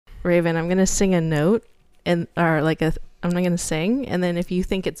Raven, I'm gonna sing a note I'm not gonna sing, and then if you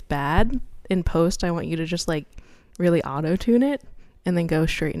think it's bad in post, I want you to just like really auto tune it and then go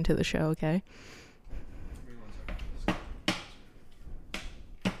straight into the show. Okay.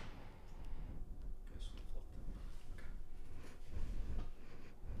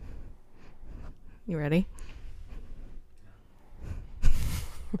 You ready?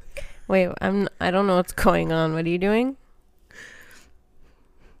 Wait, I don't know what's going on. What are you doing?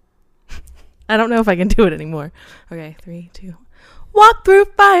 I don't know if I can do it anymore. Okay, 3, 2. Walk through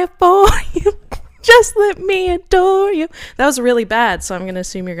fire for you. Just let me adore you. That was really bad, so I'm going to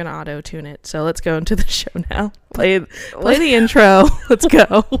assume you're going to auto-tune it. So let's go into the show now. Play the intro. Let's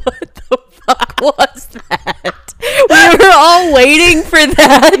go. What the fuck was that? We were all waiting for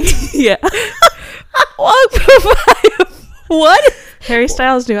that. Yeah. Walk through fire. What? Harry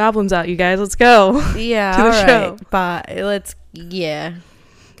Styles' new album's out, you guys. Let's go. Yeah, to the all show. right. Bye. Yeah.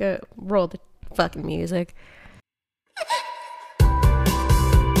 Go roll the fucking music.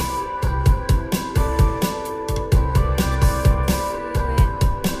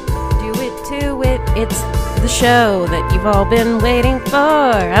 Do it. It's the show that you've all been waiting for.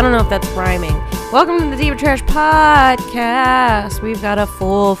 I don't know if that's rhyming. Welcome to the Diva Trash Podcast. We've got a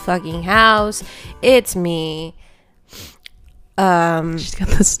full fucking house. It's me. She's got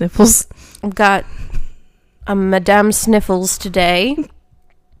the sniffles. I've got a Madame Sniffles today.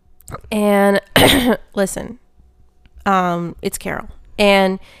 And listen, it's Carol.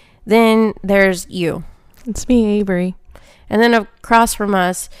 And then there's you. It's me, Avery. And then across from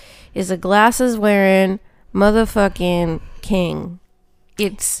us is a glasses wearing motherfucking king.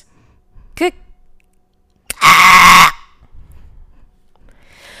 It's good.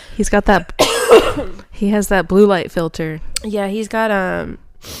 He's got that. He has that blue light filter. Yeah, he's got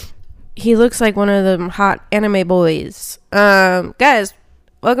he looks like one of them hot anime boys. Guys,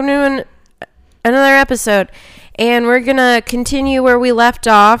 welcome to another episode, and we're gonna continue where we left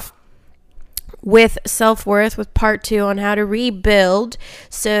off with self-worth with part 2 on how to rebuild.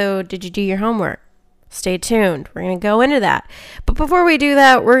 So did you do your homework? Stay tuned, we're gonna go into that. But before we do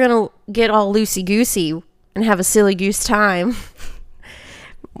that, we're gonna get all loosey-goosey and have a silly goose time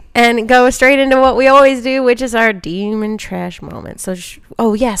and go straight into what we always do, which is our demon trash moment. So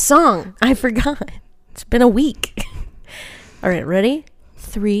song, I forgot. It's been a week. All right, ready?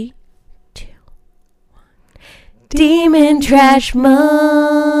 3, 2, 1. Demon trash moments.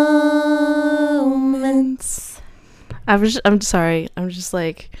 I'm sorry. I'm just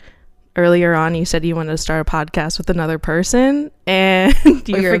like, earlier on you said you wanted to start a podcast with another person, and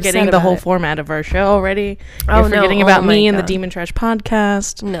you're forgetting the whole format of our show already. You're forgetting about me and the Demon Trash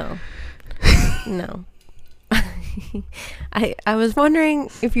Podcast. No. I was wondering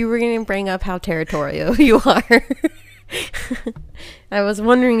if you were going to bring up how territorial you are. I was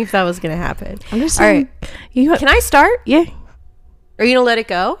wondering if that was going to happen. I'm just saying. All right. Can I start? Yeah. Are you going to let it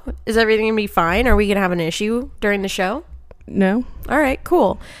go? Is everything going to be fine? Are we going to have an issue during the show? No. All right,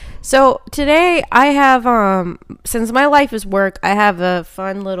 cool. So today I have, since my life is work, I have a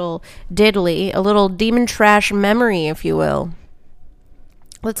fun little diddly, a little demon trash memory, if you will.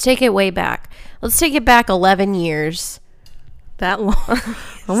 Let's take it way back. Let's take it back 11 years. That long?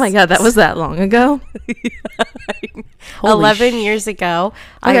 Oh my God, that was that long ago? 11 years ago,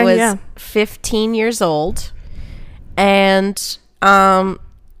 okay, I was 15 years old. And,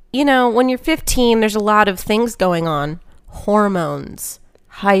 you know, when you're 15, there's a lot of things going on. Hormones,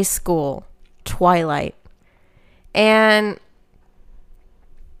 high school, Twilight. And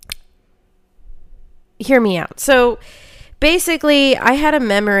hear me out. So basically, I had a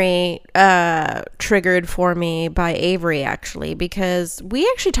memory triggered for me by Avery, actually, because we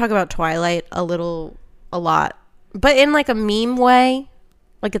actually talk about Twilight a lot, but in like a meme way.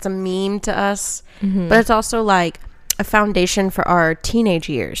 Like it's a meme to us, but it's also like a foundation for our teenage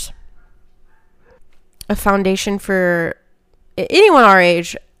years. A foundation for anyone our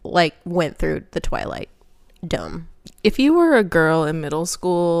age, like, went through the Twilight dumb. If you were a girl in middle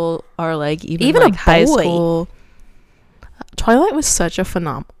school or like even like high school, Twilight was such a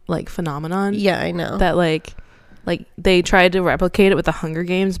phenomenon. Yeah, I know. That like they tried to replicate it with the Hunger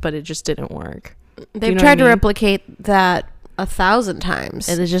Games, but it just didn't work. They've tried to replicate that 1,000 times.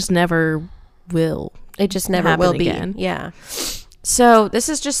 And it just never will. It just never will be. Again. Yeah. So this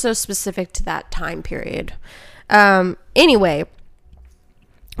is just so specific to that time period. Anyway,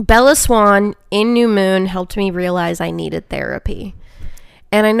 Bella Swan in New Moon helped me realize I needed therapy.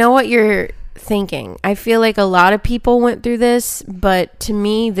 And I know what you're thinking. I feel like a lot of people went through this, but to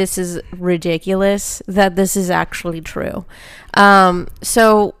me, this is ridiculous that this is actually true.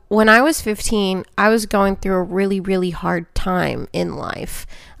 So when I was 15, I was going through a really, really hard time in life,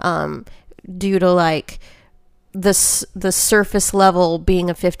 due to like the surface level being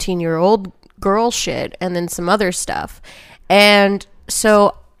a 15-year-old girl shit, and then some other stuff. And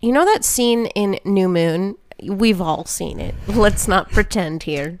so, you know that scene in New Moon? We've all seen it. Let's not pretend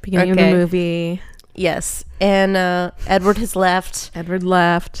here. Beginning of the movie. Yes. And Edward has left. Edward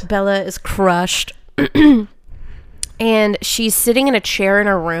left. Bella is crushed. And she's sitting in a chair in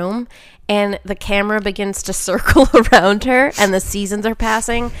her room, and the camera begins to circle around her, and the seasons are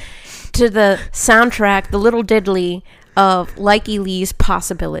passing to the soundtrack, the little diddly of Likey Lee's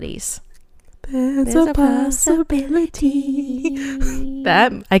Possibilities. There's a possibility.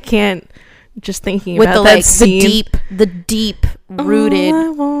 That, I can't, just thinking with about the that like scene. the deep rooted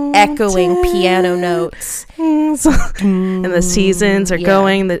echoing piano notes, and the seasons are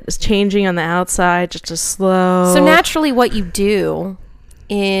going, it's changing on the outside, just a slow. So naturally what you do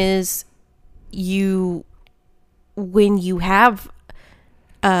is when you're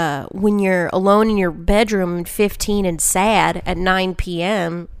alone in your bedroom 15 and sad at 9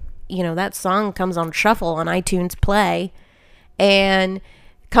 p.m., you know, that song comes on shuffle on iTunes Play, and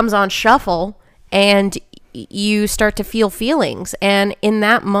comes on shuffle, and you start to feel feelings. And in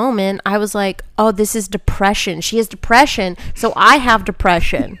that moment, I was like, oh, this is depression. She has depression, so I have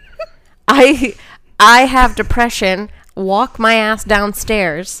depression. I have depression. Walk my ass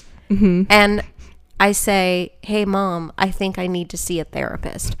downstairs, and I say, hey, Mom, I think I need to see a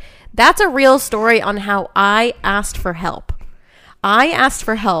therapist. That's a real story on how I asked for help. I asked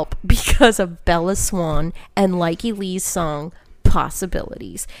for help because of Bella Swan and Likey Lee's song,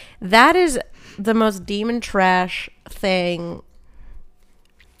 Possibilities. That is the most demon trash thing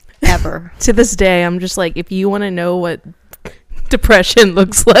ever. To this day, I'm just like, if you want to know what depression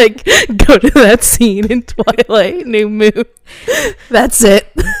looks like, go to that scene in Twilight, New Moon. That's it.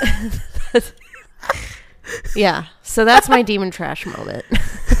 Yeah, so that's my demon trash moment.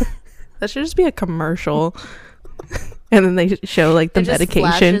 That should just be a commercial. And then they show like the medication.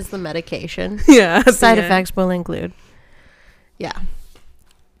 Flashes the medication. Yeah. Side effects will include. Yeah.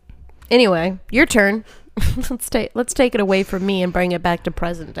 Anyway, your turn. Let's take it away from me and bring it back to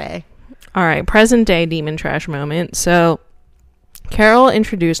present day. All right, present day demon trash moment. So, Carol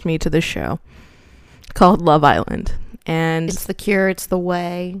introduced me to this show called Love Island, and it's the cure. It's the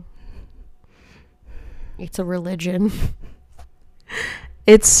way. It's a religion.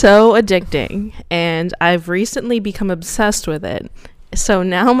 It's so addicting, and I've recently become obsessed with it. So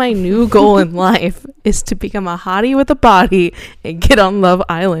now my new goal in life is to become a hottie with a body and get on Love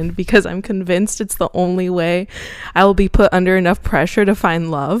Island, because I'm convinced it's the only way I will be put under enough pressure to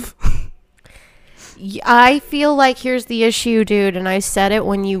find love. I feel like here's the issue, dude, and I said it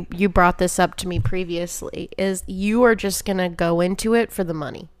when you brought this up to me previously, is you are just going to go into it for the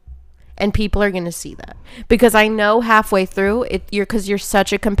money. And people are going to see that, because I know halfway through it, because you're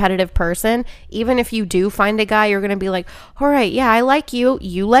such a competitive person, even if you do find a guy, you're going to be like, all right, yeah, I like you.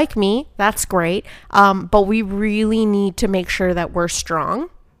 You like me. That's great. But we really need to make sure that we're strong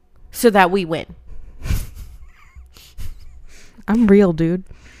so that we win. I'm real, dude.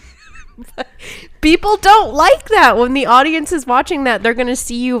 People don't like that. When the audience is watching that, they're going to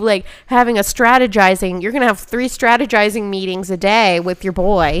see you like having a strategizing. You're going to have 3 strategizing meetings a day with your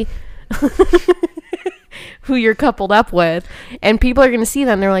boy. Who you're coupled up with, and people are going to see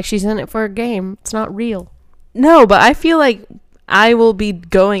that and they're like, she's in it for a game. It's not real. No, but I feel like I will be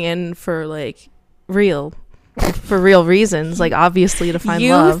going in for like real reasons, like obviously to find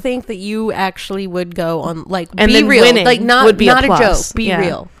love. You think that you actually would go on like and be then real, winning like not would be not a plus. joke, be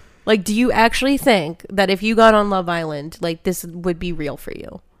real. Like, do you actually think that if you got on Love Island, like this would be real for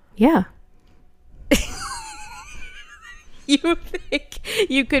you? Yeah. You think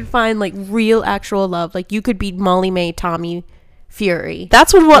you could find like real actual love? Like you could beat Molly Mae, Tommy Fury.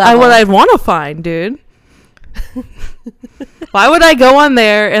 That's what I'd want to find, dude. Why would I go on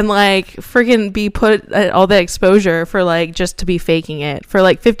there and like freaking be put at all the exposure for like just to be faking it for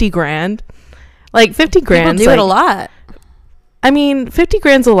like 50 grand? Like 50 grand. People do it a lot. I mean, 50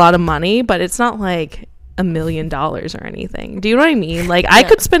 grand's a lot of money, but it's not like $1 million or anything. Do you know what I mean? Like I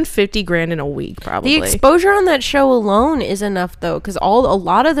could spend 50 grand in a week probably. The exposure on that show alone is enough though, because a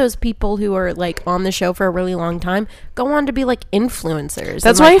lot of those people who are like on the show for a really long time go on to be like influencers.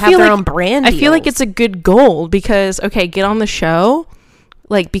 That's and, why like, I feel have their like own brand I feel like deals. it's a good goal, because okay, get on the show,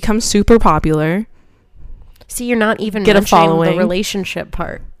 like become super popular. See, you're not even get a mentioning following, the relationship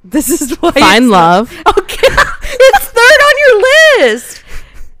part. This is why find love. Okay, it's third on your list.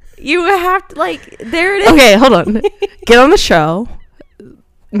 You have to, like, there it is. Okay, hold on. Get on the show,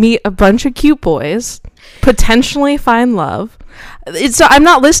 meet a bunch of cute boys, potentially find love. I'm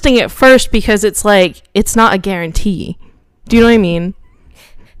not listing it first because it's like, it's not a guarantee. Do you know what I mean?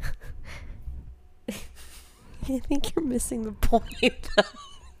 I think you're missing the point, though.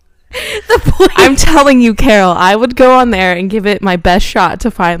 The point. I'm telling you, Carol, I would go on there and give it my best shot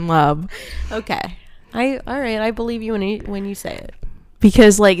to find love. Okay. All right. I believe you when you say it.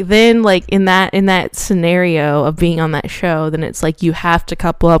 Because like then like in that scenario of being on that show, then it's like you have to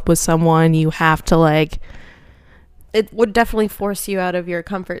couple up with someone. You have to like. It would definitely force you out of your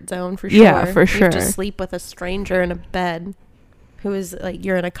comfort zone for sure. Yeah, for sure. You just sleep with a stranger in a bed, who is like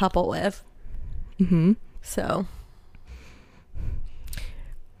you're in a couple with. Mm-hmm. So.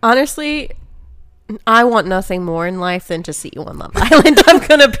 Honestly, I want nothing more in life than to see you on Love Island. I'm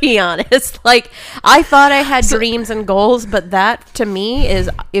going to be honest. Like, I thought I had dreams and goals, but that, to me, is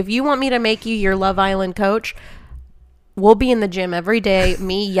if you want me to make you your Love Island coach, we'll be in the gym every day,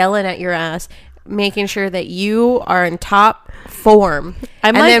 me yelling at your ass, making sure that you are in top form.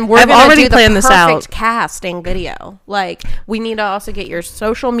 I've already planned this out. Perfect casting video. Like, we need to also get your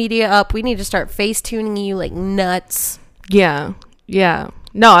social media up. We need to start face tuning you like nuts. Yeah.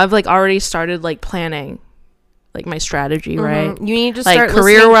 No, I've like already started like planning like my strategy, right? You need to like start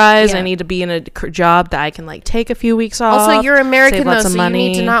career wise. yeah. I need to be in a job that I can like take a few weeks off. Also, you're American though, lots of so money. you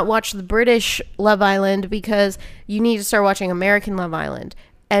need to not watch the British Love Island because you need to start watching American Love Island.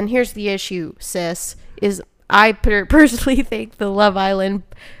 And here's the issue, sis, is I personally think the Love Island,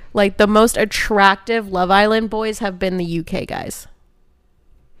 like the most attractive Love Island boys have been the UK guys.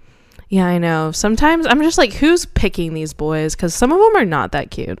 Yeah, I know. Sometimes I'm just like, who's picking these boys? Because some of them are not that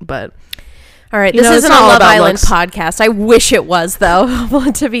cute, but... All right, this isn't a Love Island podcast. I wish it was, though,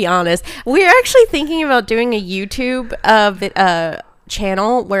 to be honest. We're actually thinking about doing a YouTube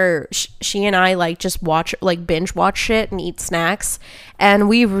channel where she and I like just watch, like binge watch shit and eat snacks. And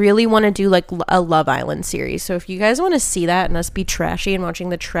we really want to do like a Love Island series. So if you guys want to see that and us be trashy and watching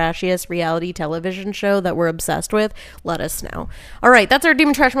the trashiest reality television show that we're obsessed with, let us know. All right, that's our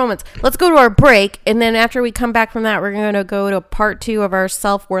Demon Trash moments. Let's go to our break. And then after we come back from that, we're going to go to part 2 of our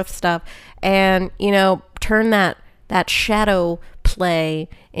self-worth stuff. And, you know, turn that shadow play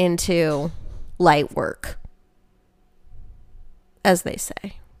into light work, as they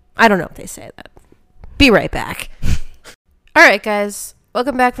say. I don't know if they say that. Be right back. All right, guys.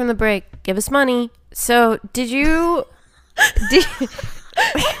 Welcome back from the break. Give us money. So, give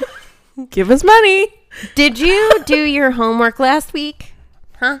us money. Did you do your homework last week?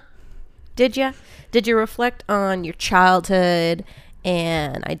 Huh? Did you? Did you reflect on your childhood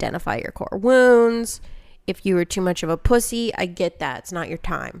and identify your core wounds? If you were too much of a pussy, I get that. It's not your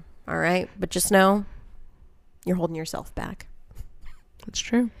time. All right? But just know you're holding yourself back. That's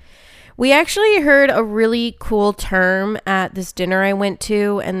true. We actually heard a really cool term at this dinner I went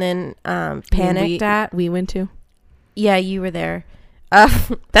to and then panicked at. We went to? Yeah, you were there.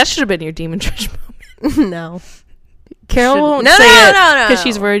 That should have been your Demon Trash moment. No. Carol won't say it because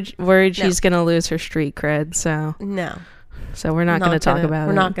she's worried she's going to lose her street cred. So no. So we're not going to talk about it.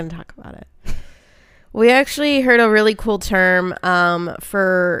 We're not going to talk about it. We actually heard a really cool term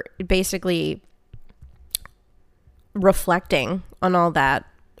for basically reflecting on all that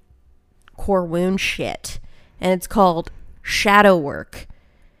core wound shit, and it's called shadow work.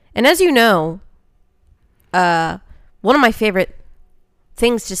 And as you know, one of my favorite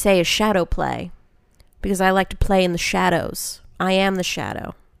things to say is shadow play, because I like to play in the shadows. I am the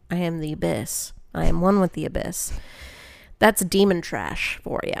shadow. I am the abyss. I am one with the abyss. That's demon trash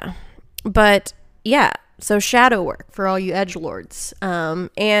for you. But yeah, so shadow work for all you edgelords.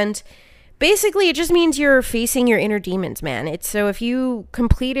 And basically, it just means you're facing your inner demons, man. It's so if you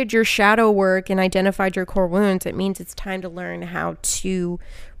completed your shadow work and identified your core wounds, it means it's time to learn how to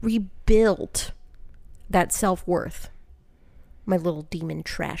rebuild that self-worth. My little demon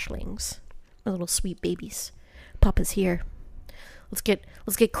trashlings, my little sweet babies. Papa's here. Let's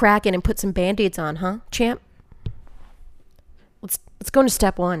get cracking and put some band-aids on, huh, champ? Let's go into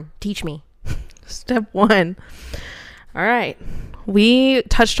step 1. Teach me. Step 1. All right. We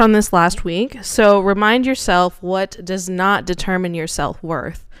touched on this last week. So remind yourself what does not determine your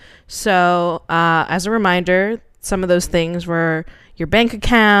self-worth. So as a reminder, some of those things were your bank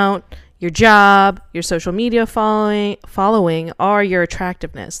account, your job, your social media following, or your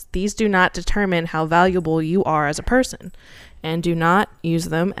attractiveness. These do not determine how valuable you are as a person, and do not use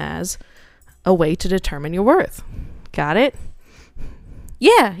them as a way to determine your worth. Got it?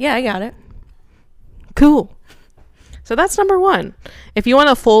 Yeah, I got it. Cool. So that's number 1. If you want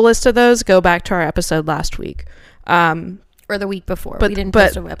a full list of those, go back to our episode last week. Or the week before. But- we didn't but-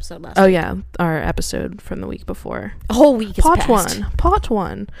 post an episode last Oh week. yeah, our episode from the week before. A whole week is Part passed.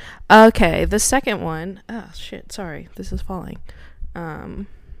 one. Okay, the second one. Oh shit! Sorry, this is falling.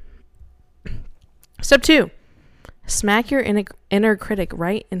 Step 2: smack your inner critic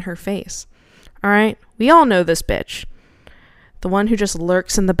right in her face. All right, we all know this bitch, the one who just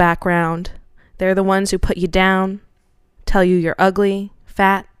lurks in the background. They're the ones who put you down, tell you you're ugly,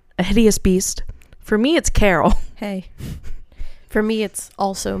 fat, a hideous beast. For me, it's Carol. Hey. For me, it's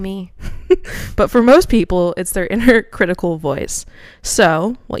also me. But for most people, it's their inner critical voice.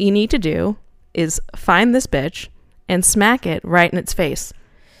 So, what you need to do is find this bitch and smack it right in its face.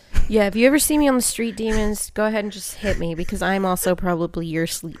 Yeah, if you ever see me on the street, demons, go ahead and just hit me because I'm also probably your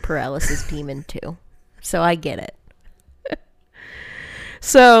sleep paralysis demon too. So I get it.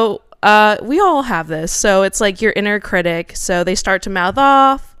 So, we all have this. So, it's like your inner critic. So, they start to mouth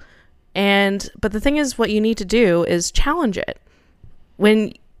off. But the thing is, what you need to do is challenge it.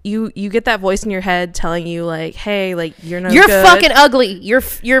 When you get that voice in your head telling you like, hey, like, you're no You're good. fucking ugly.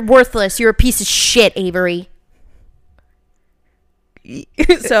 You're worthless. You're a piece of shit, Avery.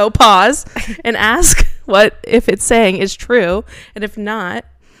 So pause and ask what if it's saying is true, and if not,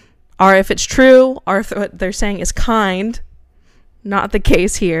 or if it's true, or if what they're saying is kind, not the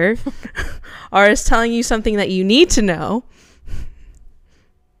case here, or is telling you something that you need to know.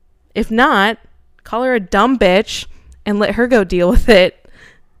 If not, call her a dumb bitch and let her go deal with it,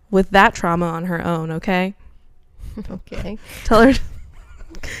 with that trauma on her own, okay? Okay. Tell her,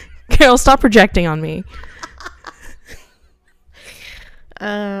 Carol, stop projecting on me.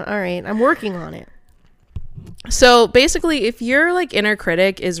 All right. I'm working on it. So basically, if your like inner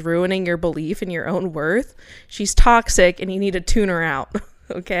critic is ruining your belief in your own worth, she's toxic and you need to tune her out.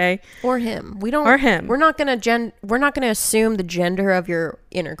 Okay? Or him. We don't. Or him. We're not gonna assume the gender of your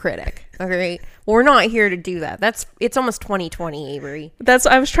inner critic. Okay. We're not here to do that. It's almost 2020, Avery.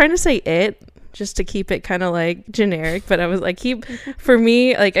 I was trying to say it just to keep it kind of like generic, but I was like, for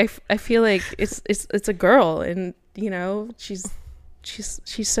me, like I feel like it's a girl, and you know, she's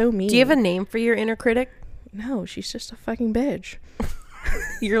so mean. Do you have a name for your inner critic? No, she's just a fucking bitch.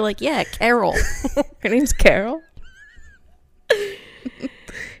 You're like, yeah, Carol. Her name's Carol.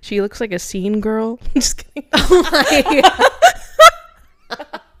 She looks like a scene girl. Just kidding. Oh my God.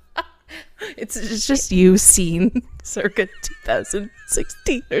 It's just you, scene, circa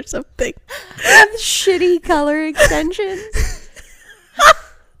 2016 or something. Have shitty color extensions.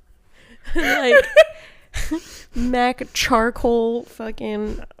 Like MAC charcoal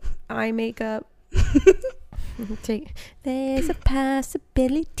fucking eye makeup. There's a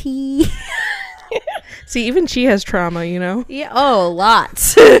possibility. See, even she has trauma, you know? Yeah. Oh,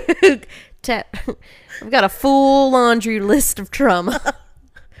 lots. I've got a full laundry list of trauma.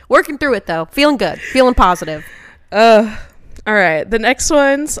 Working through it though. Feeling good. Feeling positive. All right. The next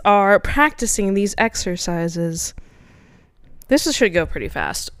ones are practicing these exercises. This should go pretty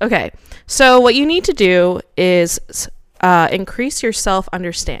fast. Okay. So what you need to do is increase your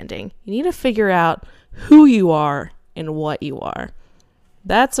self-understanding. You need to figure out who you are and what you are.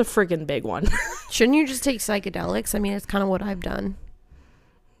 That's a friggin' big one. Shouldn't you just take psychedelics? I mean, it's kind of what I've done.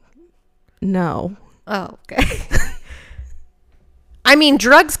 No. Oh, okay. I mean,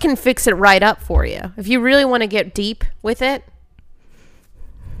 drugs can fix it right up for you. If you really want to get deep with it.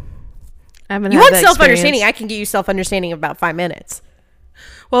 I haven't You had want that self-understanding? experience. I can get you self-understanding in about 5 minutes.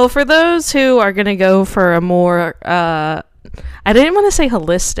 Well, for those who are going to go for a more, I didn't want to say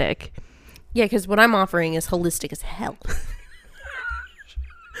holistic. Yeah, because what I'm offering is holistic as hell.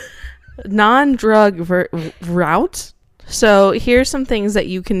 Non-drug route. So here's some things that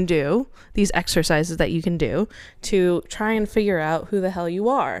you can do, these exercises that you can do to try and figure out who the hell you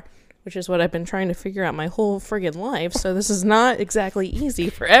are, which is what I've been trying to figure out my whole friggin' life. So this is not exactly easy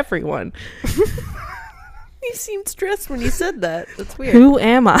for everyone. You seemed stressed when you said that. That's weird. Who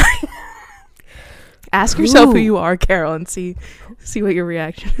am I? Ask yourself who Ooh. you are, Carol, and see what your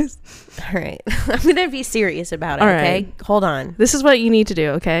reaction is. All right. I'm going to be serious about it, All okay? right. Hold on. This is what you need to do,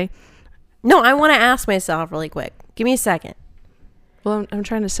 okay? No, I want to ask myself really quick. Give me a second. Well, I'm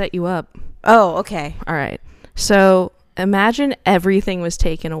trying to set you up. Oh, okay. All right. So imagine everything was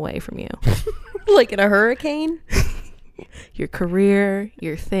taken away from you. Like in a hurricane? Your career,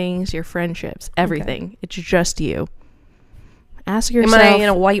 your things, your friendships, everything. Okay. It's just you. Ask yourself. Am I in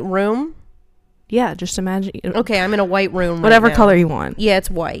a white room? Yeah, just imagine. Okay, I'm in a white room. Whatever right now. color you want. Yeah,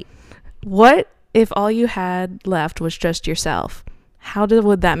 it's white. What if all you had left was just yourself?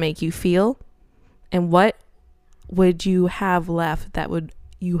 Would that make you feel? And what would you have left that would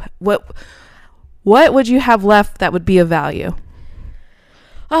what would you have left that would be of value?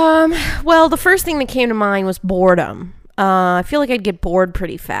 Well, the first thing that came to mind was boredom. I feel like I'd get bored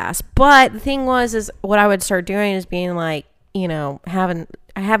pretty fast. But the thing is what I would start doing is being like, you know, I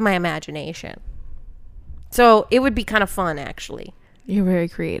have my imagination. So it would be kind of fun, actually. You're very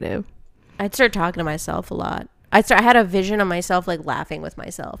creative. I'd start talking to myself a lot. I had a vision of myself like laughing with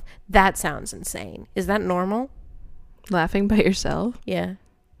myself. That sounds insane. Is that normal? Laughing by yourself? Yeah.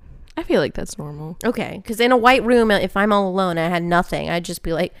 I feel like that's normal. Okay. Because in a white room, if I'm all alone and I had nothing, I'd just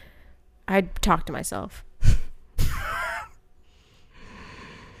be like, I'd talk to myself.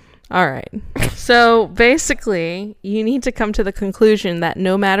 All right. So basically, you need to come to the conclusion that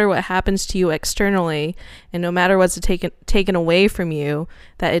no matter what happens to you externally and no matter what's taken away from you,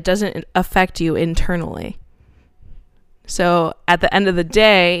 that it doesn't affect you internally. So at the end of the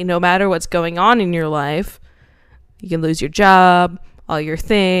day, no matter what's going on in your life, you can lose your job, all your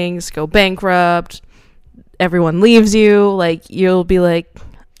things, go bankrupt, everyone leaves you, like you'll be like,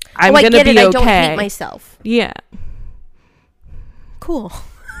 I'm going to be okay. I don't hate myself. Yeah. Cool.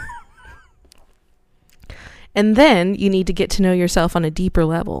 And then you need to get to know yourself on a deeper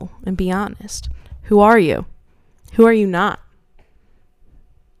level and be honest. Who are you? Who are you not?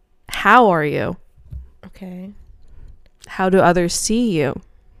 How are you? Okay. How do others see you?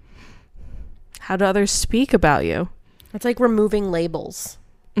 How do others speak about you? It's like removing labels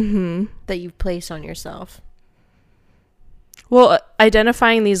Mm-hmm. that you've placed on yourself. Well,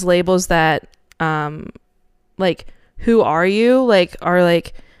 identifying these labels that, like, who are you? Like, are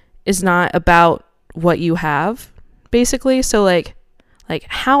like, is not about what you have, basically. So like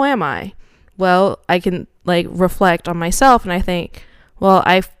how am I? Well, I can like reflect on myself and I think, well,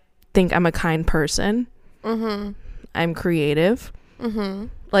 I think I'm a kind person. Mm-hmm. I'm creative. Mm-hmm.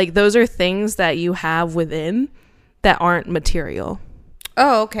 Like those are things that you have within that aren't material.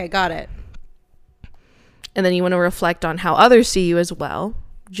 Oh, okay, got it. And then you want to reflect on how others see you as well,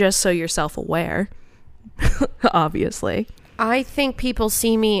 just so you're self-aware. Obviously. I think people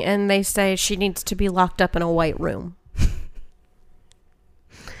see me and they say she needs to be locked up in a white room.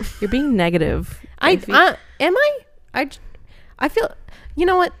 You're being negative. Am I? I feel, you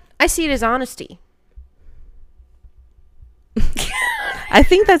know what? I see it as honesty. I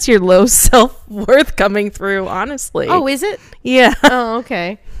think that's your low self-worth coming through, honestly. Oh, is it? Yeah. Oh,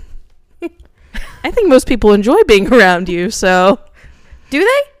 okay. I think most people enjoy being around you, so. Do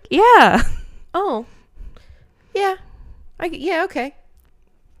they? Yeah. Oh. Yeah. Yeah, okay.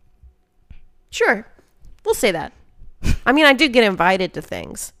 Sure. We'll say that. I mean, I do get invited to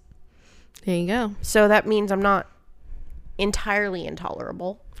things. There you go. So that means I'm not entirely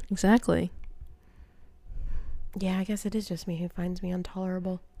intolerable. Exactly. Yeah, I guess it is just me who finds me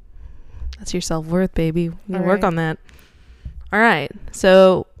intolerable. That's your self-worth, baby. You All work right. on that. All right.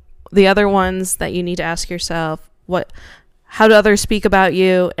 So the other ones that you need to ask yourself, how do others speak about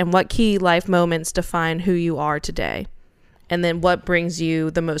you, and what key life moments define who you are today? And then what brings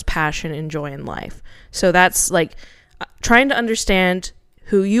you the most passion and joy in life? So that's like trying to understand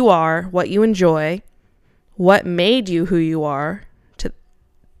who you are, what you enjoy, what made you who you are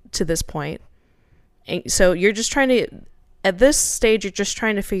to this point. And so you're just trying to, at this stage, you're just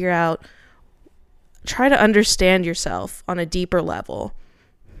trying to figure out, try to understand yourself on a deeper level.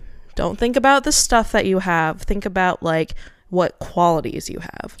 Don't think about the stuff that you have. Think about like what qualities you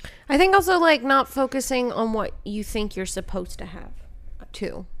have. I think also like not focusing on what you think you're supposed to have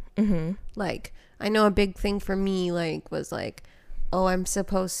too. Mm-hmm. Like I know a big thing for me like was like, oh, I'm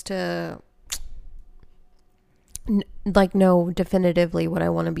supposed to like know definitively what I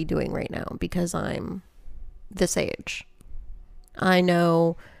want to be doing right now because I'm this age. I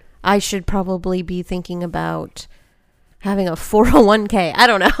know I should probably be thinking about having a 401k. I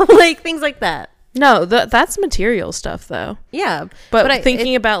don't know. Like things like that. No, that's material stuff though. Yeah. But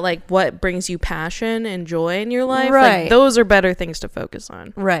thinking about like what brings you passion and joy in your life, right. like those are better things to focus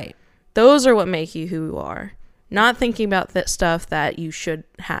on. Right. Those are what make you who you are. Not thinking about that stuff that you should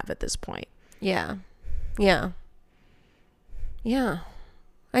have at this point. Yeah. Yeah. Yeah.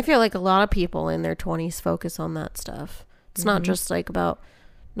 I feel like a lot of people in their 20s focus on that stuff. It's not just like about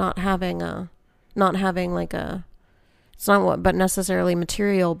not having like a, it's not what, but necessarily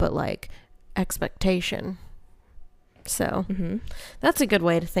material, but like expectation. So that's a good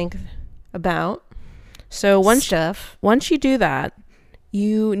way to think about. So once you do that,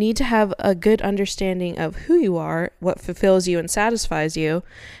 you need to have a good understanding of who you are, what fulfills you and satisfies you,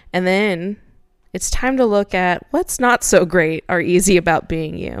 and then it's time to look at what's not so great or easy about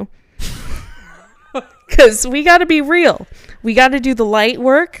being you. Because we got to be real. We got to do the light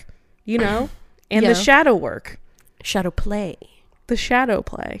work, and the shadow work. Shadow play. The shadow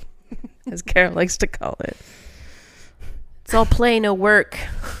play, as Carol likes to call it. It's all play, no work.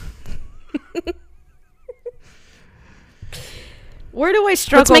 Where do I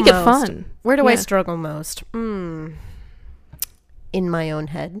struggle Let's make most? it fun. Where do I Yeah. struggle most? In my own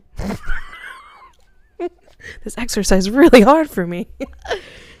head. This exercise is really hard for me.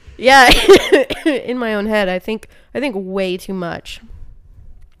 Yeah, in my own head. I think way too much.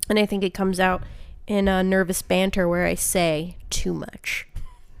 And I think it comes out in nervous banter where I say too much.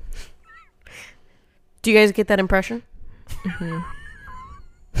 Do you guys get that impression? Mm-hmm.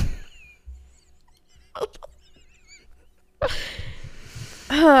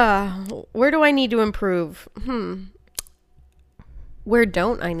 Where do I need to improve? Where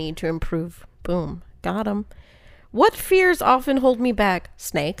don't I need to improve? Boom. Got 'em. What fears often hold me back?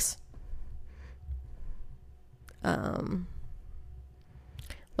 Snakes.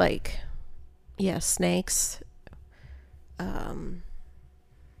 Snakes.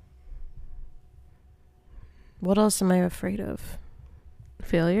 What else am I afraid of?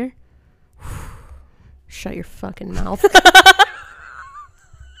 Failure? Shut your fucking mouth.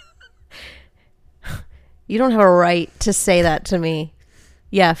 You don't have a right to say that to me.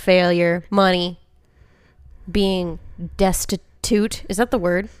 Yeah, failure, money, being destitute. Is that the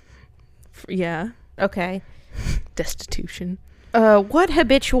word? Yeah. Okay. Destitution. What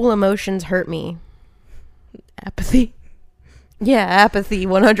habitual emotions hurt me? Apathy. Yeah, apathy,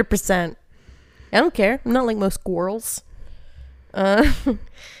 100%. I don't care. I'm not like most squirrels.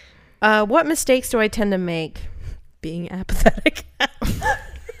 What mistakes do I tend to make? Being apathetic.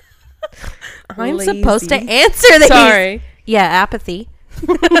 I'm Lazy. supposed to answer these. Sorry. Yeah, apathy.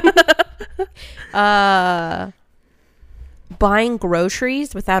 Buying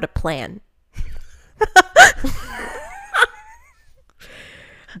groceries without a plan.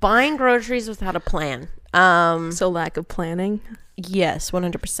 Buying groceries without a plan. So lack of planning. Yes,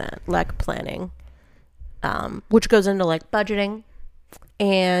 100%. Lack of planning. Which goes into like budgeting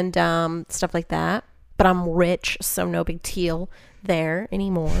and stuff like that. But I'm rich, so no big deal there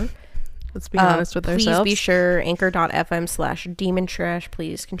anymore. Let's be honest with please ourselves. be sure anchor.fm/demon trash.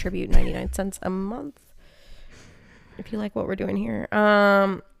 Please contribute 99 cents a month if you like what we're doing here.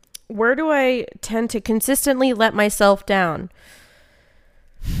 Where do I tend to consistently let myself down?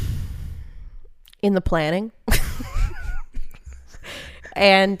 In the planning.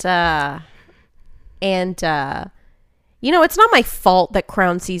 and it's not my fault that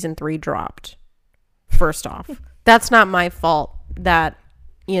Crown season 3 dropped. First off, that's not my fault that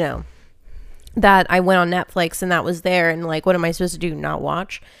that I went on Netflix and that was there, and like, what am I supposed to do? Not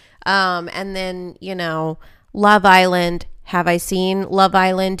watch? And then, Love Island. Have I seen Love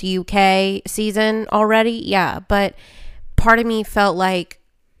Island UK season already? Yeah. But part of me felt like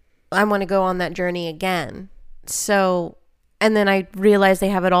I want to go on that journey again. So, and then I realized they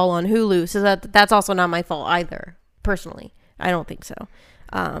have it all on Hulu. So that's also not my fault either. Personally, I don't think so.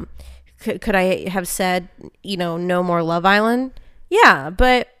 Could I have said, no more Love Island? Yeah,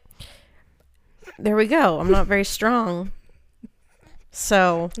 but there we go. I'm not very strong.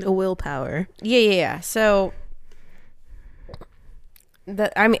 So A willpower. yeah. So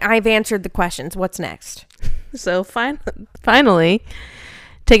I've answered the questions. What's next? So finally,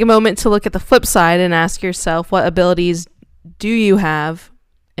 take a moment to look at the flip side and ask yourself, what abilities do you have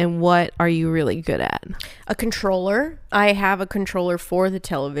and what are you really good at? A controller. I have a controller for the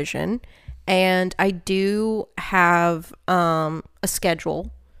television, and I do have a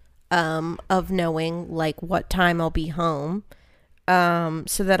schedule of knowing like what time I'll be home,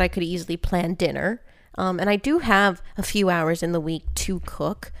 so that I could easily plan dinner. And I do have a few hours in the week to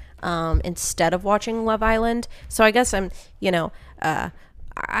cook instead of watching Love Island. So I guess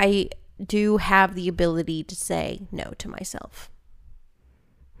I do have the ability to say no to myself.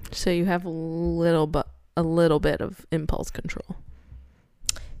 So you have a little bit of impulse control.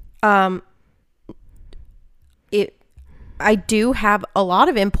 I do have a lot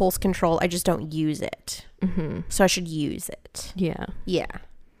of impulse control. I just don't use it. Mm-hmm. So I should use it. Yeah. Yeah.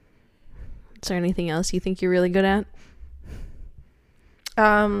 Is there anything else you think you're really good at?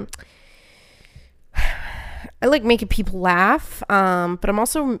 I like making people laugh, but I'm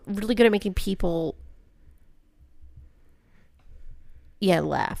also really good at making people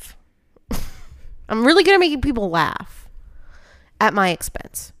laugh. I'm really good at making people laugh at my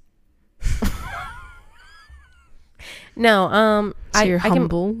expense. No, So you're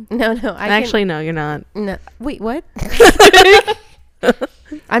humble? No, Actually, no, you're not. No, wait, what?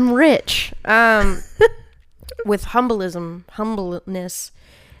 I'm rich. With humbleness.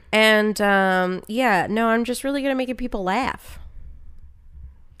 And I'm just really good at making people laugh.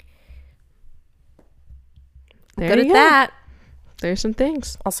 There Good you at go. that. There's some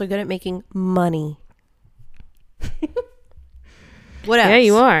things. Also good at making money. What else? Yeah,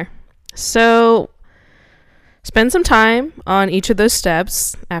 you are. So Spend some time on each of those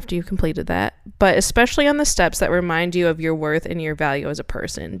steps after you've completed that, but especially on the steps that remind you of your worth and your value as a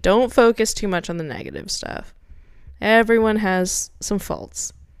person. Don't focus too much on the negative stuff. Everyone has some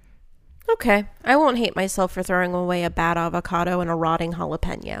faults. Okay. I won't hate myself for throwing away a bad avocado and a rotting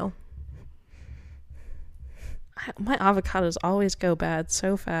jalapeno. My avocados always go bad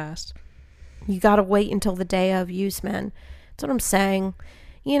so fast. You gotta wait until the day of use, man. That's what I'm saying.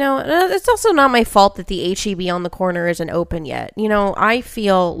 You know, it's also not my fault that the H-E-B on the corner isn't open yet. You know, I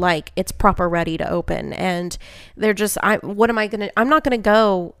feel like it's proper ready to open, and they're just, I'm not gonna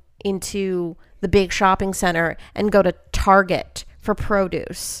go into the big shopping center and go to Target for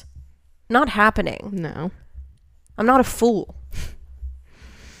produce. Not happening. No. I'm not a fool.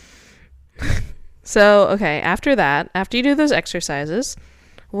 So, okay, after you do those exercises,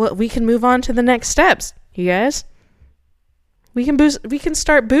 we can move on to the next steps, you guys. We can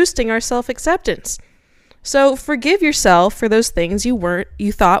start boosting our self-acceptance. So forgive yourself for those things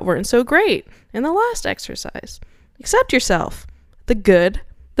you thought weren't so great in the last exercise. Accept yourself. The good,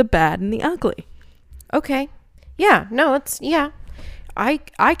 the bad, and the ugly. Okay. Yeah, no,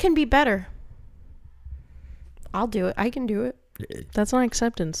 I can be better. I'll do it. I can do it. That's not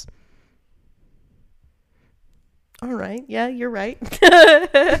acceptance. All right. Yeah, you're right.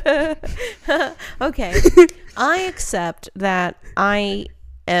 Okay. I accept that I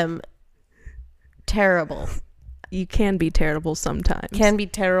am terrible. You can be terrible sometimes.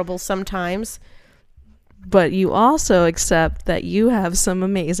 But you also accept that you have some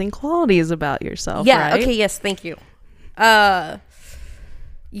amazing qualities about yourself, yeah, right? Okay, yes, thank you.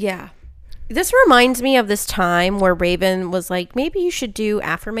 Yeah. This reminds me of this time where Raven was like, maybe you should do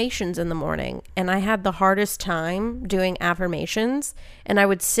affirmations in the morning. And I had the hardest time doing affirmations. And I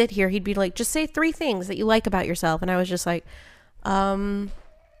would sit here, he'd be like, just say 3 things that you like about yourself. And I was just like, I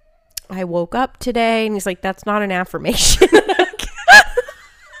woke up today. And he's like, that's not an affirmation.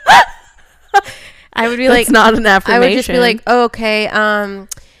 I would be That's like, not an affirmation. I would just be like, oh, okay, I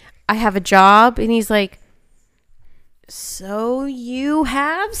have a job. And he's like, so you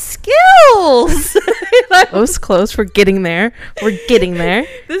have skills. I was close. We're getting there.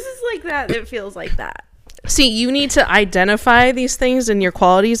 This is like that. It feels like that. See, you need to identify these things and your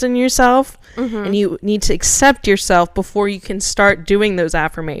qualities in yourself, and you need to accept yourself before you can start doing those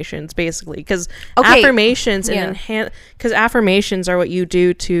affirmations, basically. Because affirmations because affirmations are what you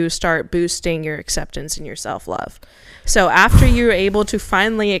do to start boosting your acceptance and your self-love. So after you're able to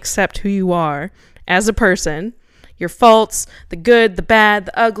finally accept who you are as a person, your faults, the good, the bad,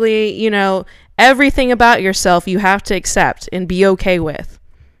 the ugly, you know, everything about yourself you have to accept and be okay with.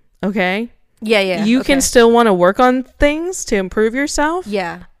 Okay? Yeah. You can still want to work on things to improve yourself.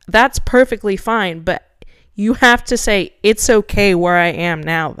 Yeah. That's perfectly fine, but you have to say, it's okay where I am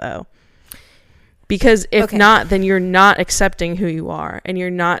now, though. Because if not, then you're not accepting who you are, and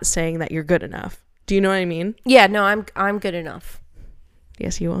you're not saying that you're good enough. Do you know what I mean? Yeah, no, I'm good enough.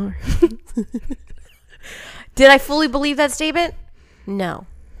 Yes, you are. Did I fully believe that statement? No,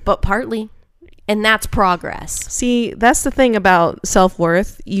 but partly. And that's progress. See, that's the thing about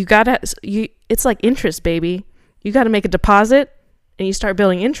self-worth. It's like interest, baby. You got to make a deposit and you start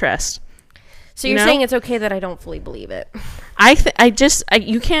building interest. So you're saying it's okay that I don't fully believe it?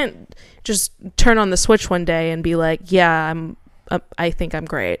 You can't just turn on the switch one day and be like, yeah, I think I'm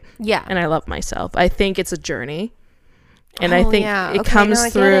great. Yeah. And I love myself. I think it's a journey. And I think it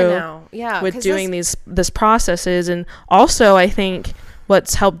comes through with doing this processes. And also I think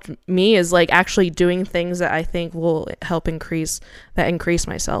what's helped me is like actually doing things that I think will help increase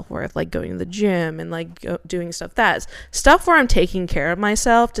my self-worth, like going to the gym and like doing stuff where I'm taking care of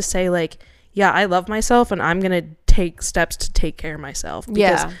myself to say like, yeah, I love myself and I'm going to take steps to take care of myself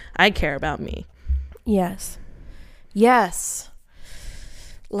because I care about me. Yes.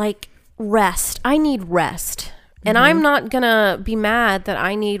 Like rest. I need rest. And I'm not gonna be mad that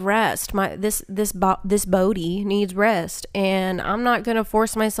I need rest. This Bodhi needs rest, and I'm not gonna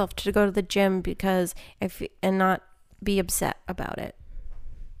force myself to go to the gym and not be upset about it.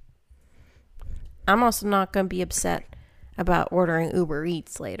 I'm also not gonna be upset about ordering Uber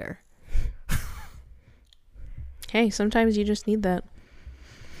Eats later. Hey, sometimes you just need that.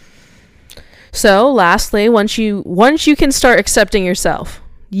 So, lastly, once you can start accepting yourself,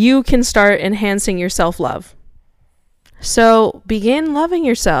 you can start enhancing your self-love. So begin loving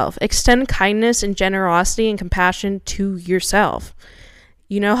yourself. Extend kindness and generosity and compassion to yourself.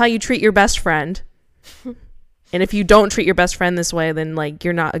 You know how you treat your best friend. And if you don't treat your best friend this way, then like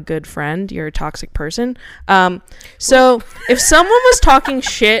you're not a good friend. You're a toxic person. So if someone was talking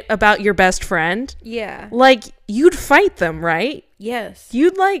shit about your best friend, like you'd fight them, right? Yes.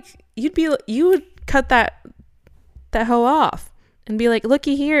 You would cut that that hoe off and be like,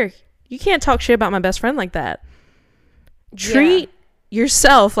 looky here, you can't talk shit about my best friend like that. Treat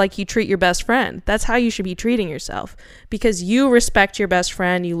yourself like you treat your best friend. That's how you should be treating yourself, because you respect your best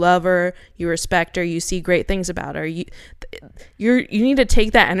friend, you love her, you respect her, you see great things about her. You need to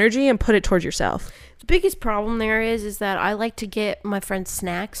take that energy and put it towards yourself. The biggest problem there is that I like to get my friends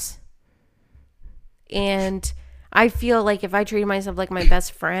snacks, and I feel like if I treated myself like my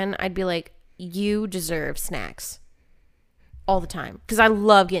best friend, I'd be like, you deserve snacks all the time, because I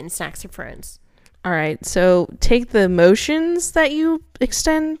love getting snacks from friends. All right, so take the emotions that you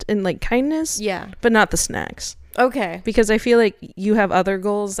extend in like kindness, but not the snacks. Okay. Because I feel like you have other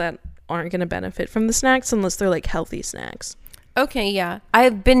goals that aren't going to benefit from the snacks unless they're like healthy snacks. Okay, yeah.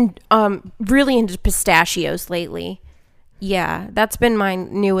 I've been really into pistachios lately. Yeah, that's been my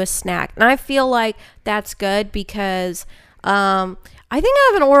newest snack. And I feel like that's good because I think I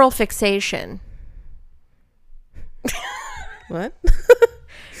have an oral fixation. What?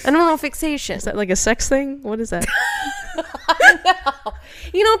 An oral fixation. Is that like a sex thing? What is that? No.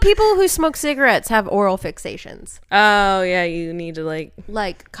 You know, people who smoke cigarettes have oral fixations. Oh, yeah, you need to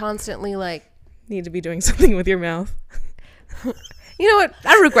like constantly need to be doing something with your mouth. You know what?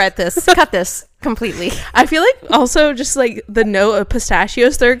 I regret this. Cut this completely. I feel like also just like the note of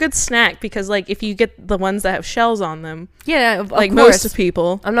pistachios, they're a good snack because like if you get the ones that have shells on them, of like course. most of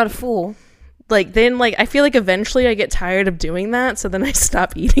people, I'm not a fool. Like then like I feel like eventually I get tired of doing that, so then I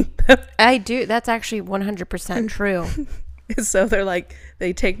stop eating them. I do. That's actually 100% true. So they're like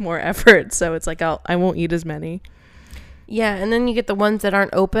they take more effort, so it's like I won't eat as many. Yeah, and then you get the ones that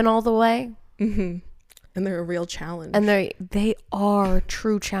aren't open all the way. Mm-hmm. And they're a real challenge. And they are a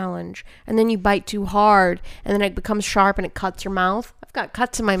true challenge. And then you bite too hard, and then it becomes sharp, and it cuts your mouth. I've got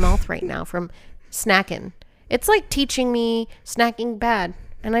cuts in my mouth right now from snacking. It's like teaching me snacking bad,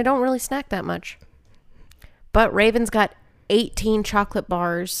 and I don't really snack that much. But Raven's got 18 chocolate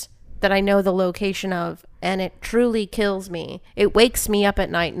bars that I know the location of, and it truly kills me. It wakes me up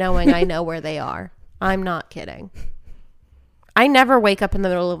at night knowing I know where they are. I'm not kidding. I never wake up in the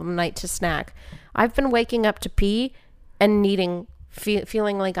middle of the night to snack. I've been waking up to pee and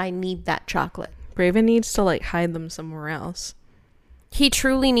feeling like I need that chocolate. Raven needs to like hide them somewhere else. He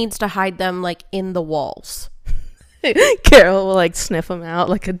truly needs to hide them like in the walls. Carol will like sniff them out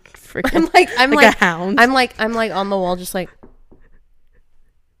like a freaking I'm like a hound. I'm like on the wall just like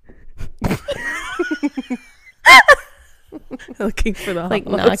looking for the like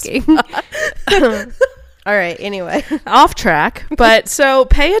hollow knocking. All right, anyway. Off track. But so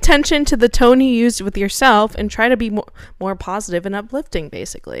pay attention to the tone you used with yourself and try to be more positive and uplifting,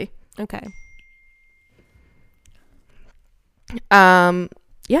 basically. Okay.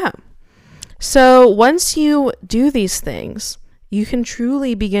 Yeah. So once you do these things, you can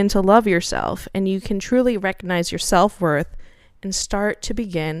truly begin to love yourself and you can truly recognize your self-worth and start to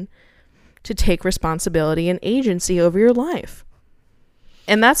begin to take responsibility and agency over your life.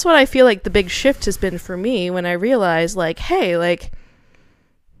 And that's what I feel like the big shift has been for me when I realized, like, hey, like,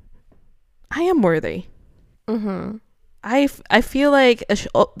 I am worthy. Mm-hmm. I feel like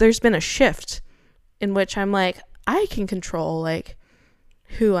there's been a shift in which I'm like, I can control, like,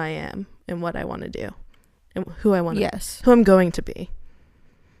 who I am and what I want to do and who I want to, who I'm going to be.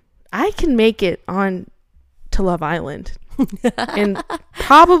 I can make it on to Love Island in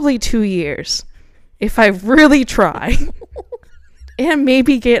probably 2 years if I really try. And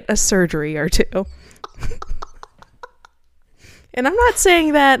maybe get a surgery or two. And I'm not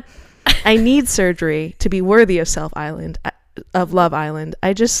saying that I need surgery to be worthy of of Love Island.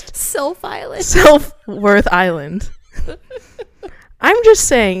 I just Self-worth Island. I'm just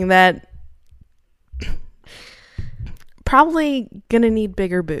saying that probably gonna need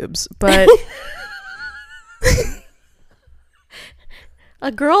bigger boobs, but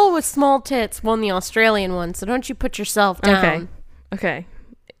a girl with small tits won the Australian one, so don't you put yourself down. Okay.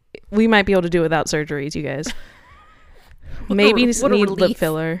 We might be able to do it without surgeries, you guys. Maybe just need lip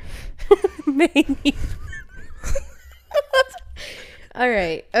filler. Maybe. All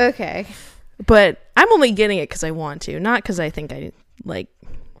right. Okay. But I'm only getting it because I want to, not because I think I like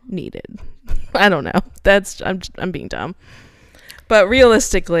need it. I don't know. I'm being dumb. But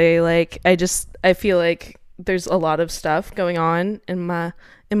realistically, like I feel like there's a lot of stuff going on in my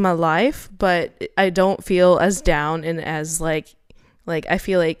life, but I don't feel as down and as like I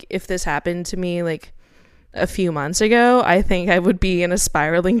feel like if this happened to me like a few months ago, I think I would be in a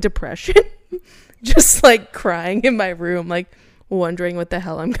spiraling depression, just like crying in my room, like wondering what the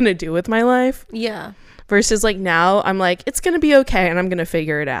hell I'm going to do with my life. Yeah. Versus like now I'm like, it's going to be okay and I'm going to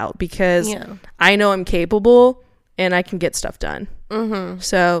figure it out because I know I'm capable and I can get stuff done. Mm-hmm.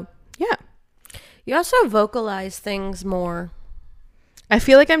 So, yeah. You also vocalize things more. I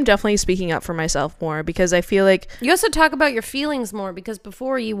feel like I'm definitely speaking up for myself more because I feel like... You also talk about your feelings more because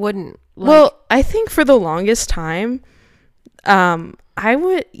before you wouldn't. Well, I think for the longest time, I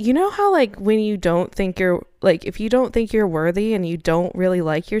would... You know how, like, when you don't think you're... Like, if you don't think you're worthy and you don't really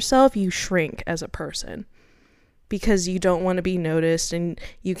like yourself, you shrink as a person. Because you don't want to be noticed and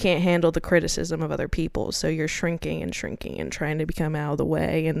you can't handle the criticism of other people. So you're shrinking and trying to become out of the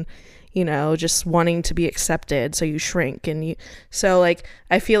way and, you know, just wanting to be accepted. So you shrink so like,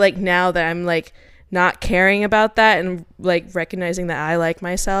 I feel like now that I'm like not caring about that and like recognizing that I like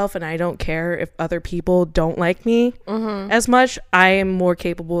myself and I don't care if other people don't like me as much, I am more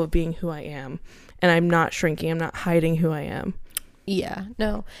capable of being who I am. And I'm not shrinking. I'm not hiding who I am. Yeah,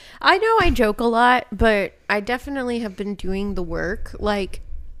 no. I know I joke a lot, but I definitely have been doing the work, like,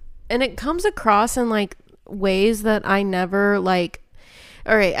 and it comes across in like ways that I never like.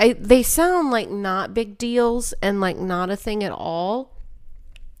 All right, they sound like not big deals and like not a thing at all.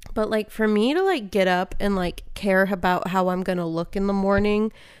 But like for me to like get up and like care about how I'm going to look in the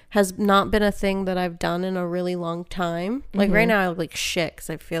morning has not been a thing that I've done in a really long time. Like right now I look like shit cuz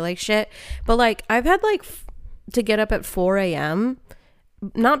I feel like shit. But like I've had like to get up at 4 a.m.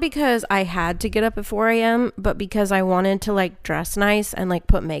 Not because I had to get up at 4 a.m., but because I wanted to like dress nice and like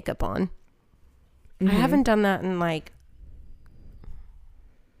put makeup on. I haven't done that in like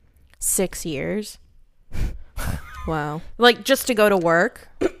 6 years. Wow. Like just to go to work.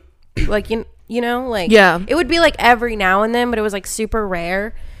 Like, you know, like, yeah, it would be like every now and then, but it was like super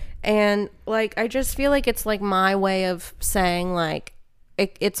rare. And like, I just feel like it's like my way of saying like,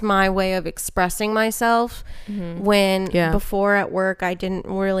 it's my way of expressing myself when before at work I didn't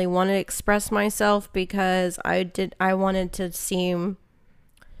really want to express myself because I wanted to seem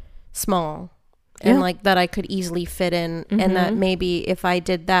small and like that I could easily fit in and that maybe if I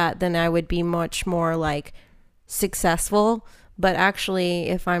did that then I would be much more like successful. But actually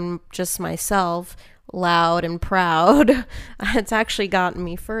if I'm just myself, loud and proud, it's actually gotten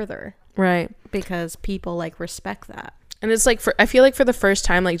me further, right? Because people like respect that. And it's like, I feel like for the first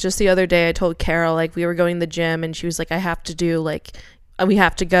time, like just the other day, I told Carol, like we were going to the gym and she was like, we have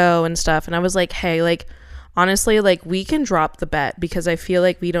to go and stuff. And I was like, hey, like, honestly, like we can drop the bet because I feel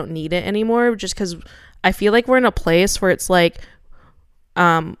like we don't need it anymore. Just because I feel like we're in a place where it's like,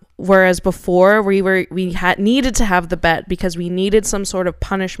 whereas before we had needed to have the bet because we needed some sort of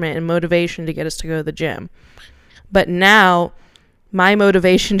punishment and motivation to get us to go to the gym. But now my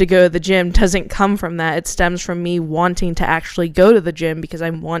motivation to go to the gym doesn't come from that. It stems from me wanting to actually go to the gym because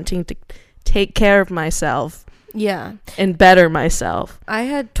I'm wanting to take care of myself. Yeah. And better myself. I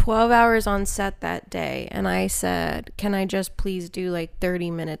had 12 hours on set that day and I said, can I just please do like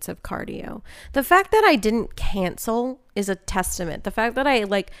 30 minutes of cardio? The fact that I didn't cancel is a testament. The fact that I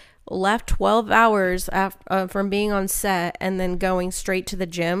like left 12 hours from being on set and then going straight to the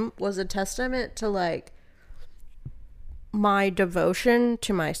gym was a testament to like my devotion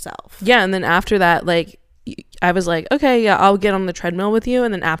to myself. Yeah, and then after that, like I was like, okay, yeah, I'll get on the treadmill with you.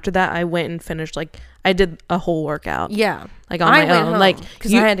 And then after that, I went and finished like I did a whole workout. Yeah, like on my own, like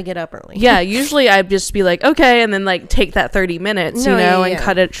because I had to get up early. Yeah, usually I'd just be like, okay, and then like take that 30 minutes, and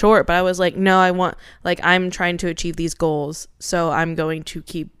cut it short. But I was like, no, I'm trying to achieve these goals, so I'm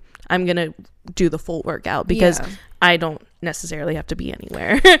gonna do the full workout because I don't necessarily have to be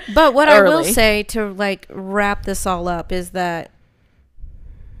anywhere. But what I will say to like wrap this all up is that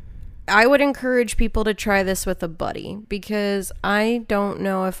I would encourage people to try this with a buddy because I don't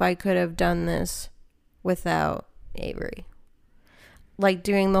know if I could have done this without Avery. Like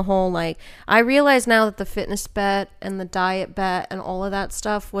doing the whole like, I realize now that the fitness bet and the diet bet and all of that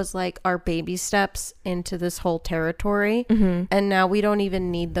stuff was like our baby steps into this whole territory. And now we don't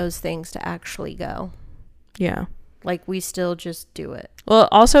even need those things to actually go. Yeah. Like we still just do it. Well,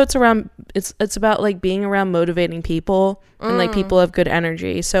 also it's about like being around motivating people and like people have good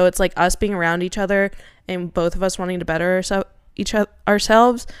energy. So it's like us being around each other and both of us wanting to better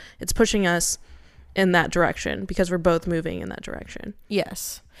ourselves. It's pushing us in that direction because we're both moving in that direction.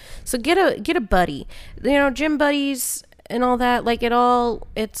 Yes. So get a buddy. Gym buddies and all that, like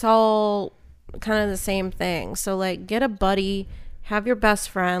it's all kind of the same thing. So like get a buddy, have your best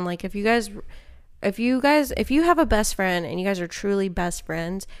friend. Like if you have a best friend and you guys are truly best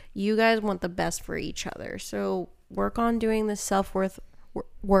friends, you guys want the best for each other. So work on doing this self-worth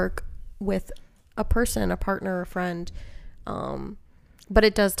work with a person, a partner, a friend. But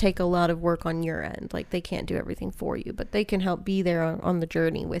it does take a lot of work on your end. Like they can't do everything for you, but they can help be there on the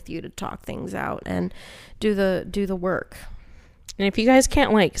journey with you to talk things out and do the work. And if you guys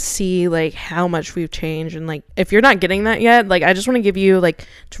can't like see like how much we've changed, and like if you're not getting that yet, like I just want to give you like,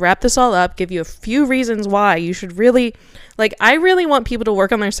 to wrap this all up, give you a few reasons why you should really, like, I really want people to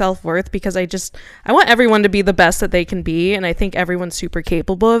work on their self-worth, because I want everyone to be the best that they can be, and I think everyone's super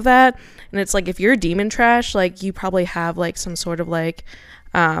capable of that. And it's like, if you're demon trash, like you probably have like some sort of like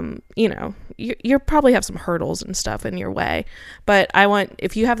you know, you probably have some hurdles and stuff in your way, but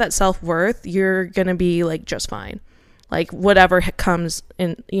if you have that self-worth, you're gonna be like just fine. Like whatever comes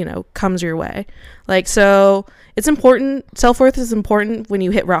in, you know, comes your way. Like, so it's important. Self-worth is important when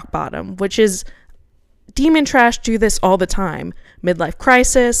you hit rock bottom, which is, demon trash do this all the time. Midlife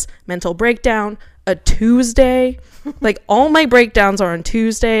crisis, mental breakdown, a Tuesday. Like all my breakdowns are on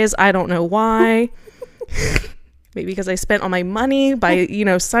Tuesdays. I don't know why. Maybe because I spent all my money by, you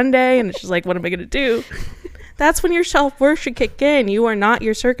know, Sunday, and it's just like, what am I going to do? That's when your self-worth should kick in. You are not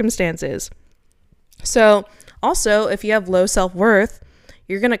your circumstances. So also, if you have low self-worth,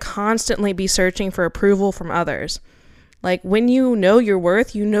 you're going to constantly be searching for approval from others. Like when you know your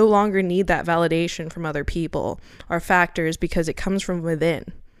worth, you no longer need that validation from other people or factors, because it comes from within.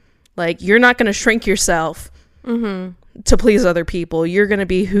 Like you're not going to shrink yourself to please other people. You're going to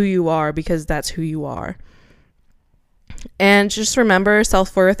be who you are, because that's who you are. And just remember,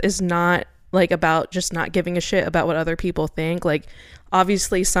 self-worth is not like about just not giving a shit about what other people think. Like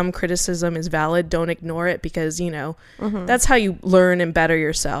obviously some criticism is valid. Don't ignore it, because, you know, that's how you learn and better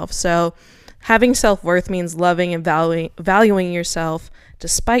yourself. So having self-worth means loving and valuing yourself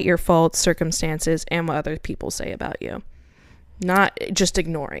despite your faults, circumstances, and what other people say about you. Not just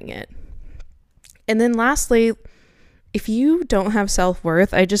ignoring it. And then lastly, if you don't have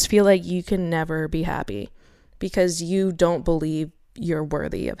self-worth, I just feel like you can never be happy, because you don't believe you're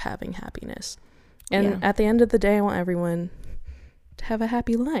worthy of having happiness. And at the end of the day, I want everyone to have a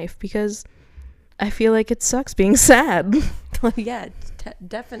happy life, because I feel like it sucks being sad. Yeah,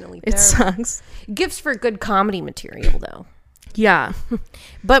 definitely. It sucks. Gifts for good comedy material, though. Yeah.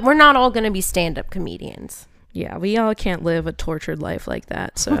 But we're not all going to be stand-up comedians. Yeah, we all can't live a tortured life like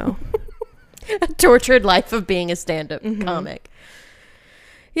that, so. A tortured life of being a stand-up comic.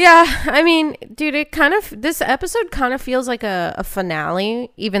 Yeah, I mean, dude, this episode kind of feels like a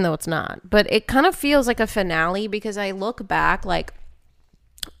finale, even though it's not. But it kind of feels like a finale, because I looking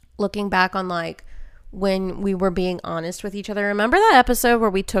back on like when we were being honest with each other. Remember that episode where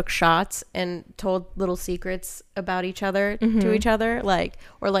we took shots and told little secrets about each other to each other, like,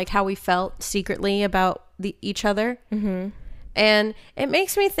 or like how we felt secretly about each other? And it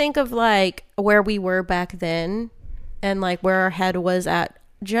makes me think of like where we were back then, and like where our head was at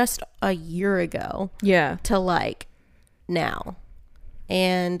just a year ago to like now.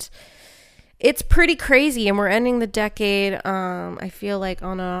 And it's pretty crazy, and we're ending the decade I feel like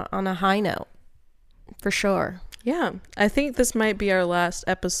on a high note, for sure. Yeah, I think this might be our last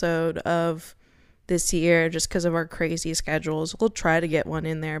episode of this year, just because of our crazy schedules. We'll try to get one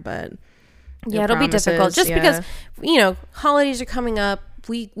in there, but yeah, it'll be difficult, just because, you know, holidays are coming up.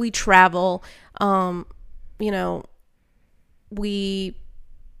 We travel, you know,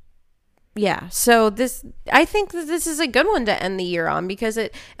 so I think that this is a good one to end the year on, because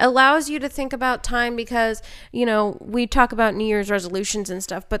it allows you to think about time, because, you know, we talk about New Year's resolutions and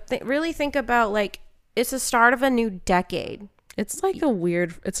stuff, but really think about, like, it's the start of a new decade. It's like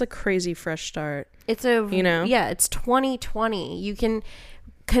it's a crazy fresh start. It's it's 2020. You can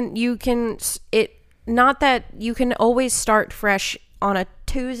not that you can always start fresh on a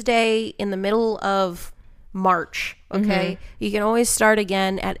Tuesday in the middle of March, okay? You can always start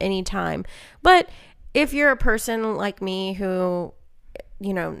again at any time. But if you're a person like me who,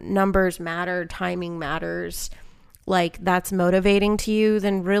 you know, numbers matter, timing matters, like that's motivating to you,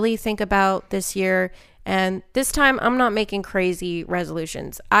 then really think about this year. And this time I'm not making crazy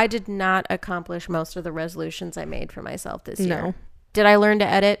resolutions. I did not accomplish most of the resolutions I made for myself this year. No. Did I learn to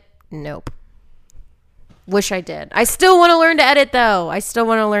edit? Nope. Wish I did. I still want to learn to edit, though. I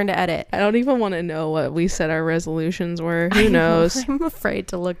don't even want to know what we said our resolutions were. Who knows? I'm afraid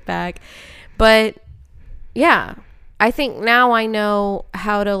to look back. But yeah, I think now I know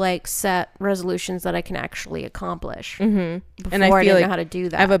how to like set resolutions that I can actually accomplish. And I feel like know how to do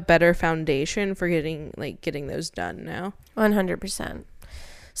that. I have a better foundation for getting those done now. 100%.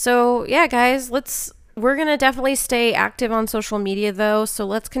 So yeah, guys, we're going to definitely stay active on social media, though. So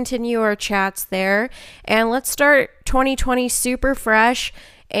let's continue our chats there. And let's start 2020 super fresh.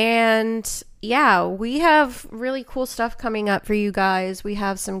 And yeah, we have really cool stuff coming up for you guys. We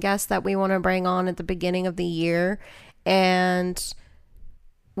have some guests that we want to bring on at the beginning of the year. And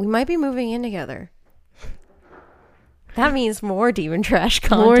we might be moving in together. That means more Demon Trash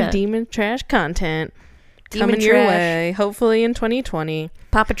content. More Demon Trash content. Demon coming your trash. way. Hopefully in 2020.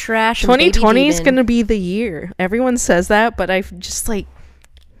 Papa Trash. And Baby 2020 is Demon. gonna be the year. Everyone says that, but I've just like,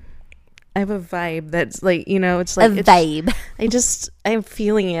 I have a vibe that's like, you know, it's like a vibe. I'm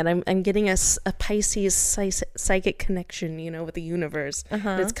feeling it. I'm getting a Pisces psychic connection, you know, with the universe.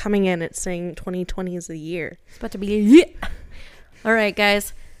 It's coming in. It's saying 2020 is the year. It's about to be lit. All right,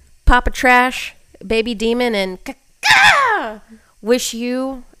 guys. Papa Trash, Baby Demon, and wish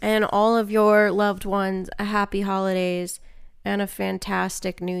you and all of your loved ones a happy holidays and a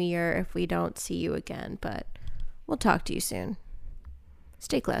fantastic new year if we don't see you again. But we'll talk to you soon.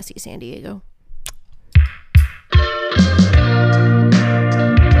 Stay classy, San Diego.